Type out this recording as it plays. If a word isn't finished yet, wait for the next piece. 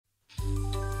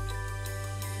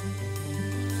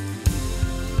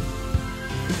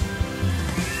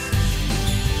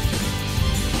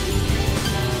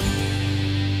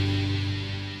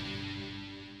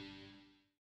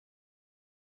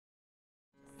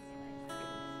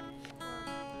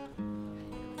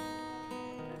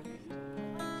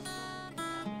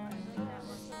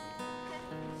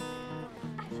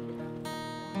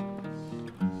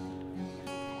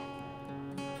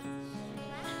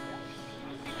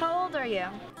old are you?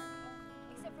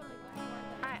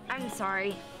 I'm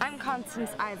sorry. I'm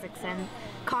Constance Isaacson.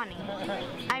 Connie.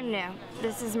 I'm new.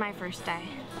 This is my first day.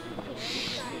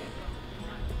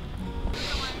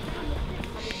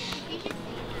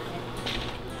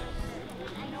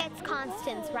 It's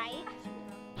Constance, right?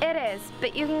 It is,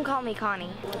 but you can call me Connie.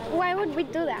 Why would we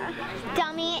do that?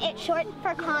 Dummy, it's short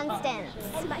for Constance.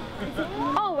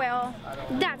 Oh well,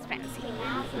 that's fancy.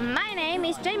 My name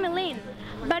is Jamie Lynn,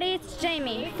 but it's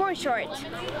Jamie for short.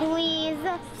 Please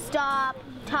stop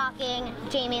talking,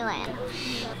 Jamie Lynn.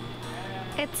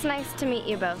 It's nice to meet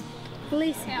you both.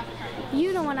 Listen,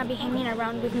 you don't want to be hanging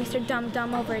around with Mr. Dum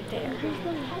Dum over there.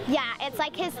 Yeah, it's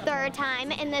like his third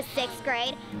time in the 6th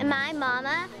grade, and my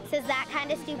mama says that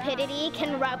kind of stupidity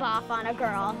can rub off on a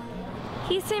girl.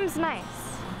 He seems nice.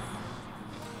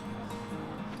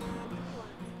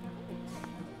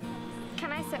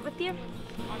 Can I sit with you?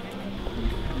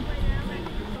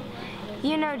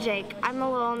 You know, Jake, I'm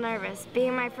a little nervous,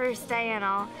 being my first day and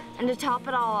all, and to top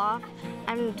it all off,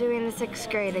 I'm doing the 6th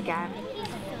grade again.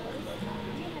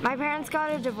 My parents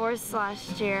got a divorce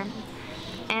last year,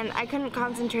 and I couldn't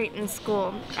concentrate in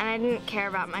school, and I didn't care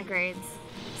about my grades.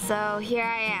 So here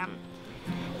I am,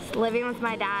 living with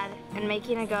my dad and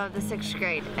making a go of the 6th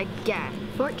grade again.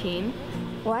 14?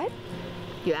 What?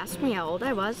 You asked me how old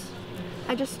I was.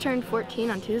 I just turned 14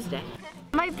 on Tuesday.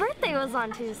 My birthday was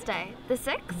on Tuesday, the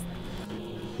 6th.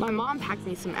 My mom packed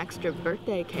me some extra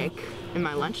birthday cake in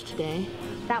my lunch today.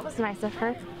 That was nice of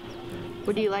her.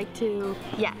 Would you like to?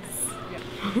 Yes.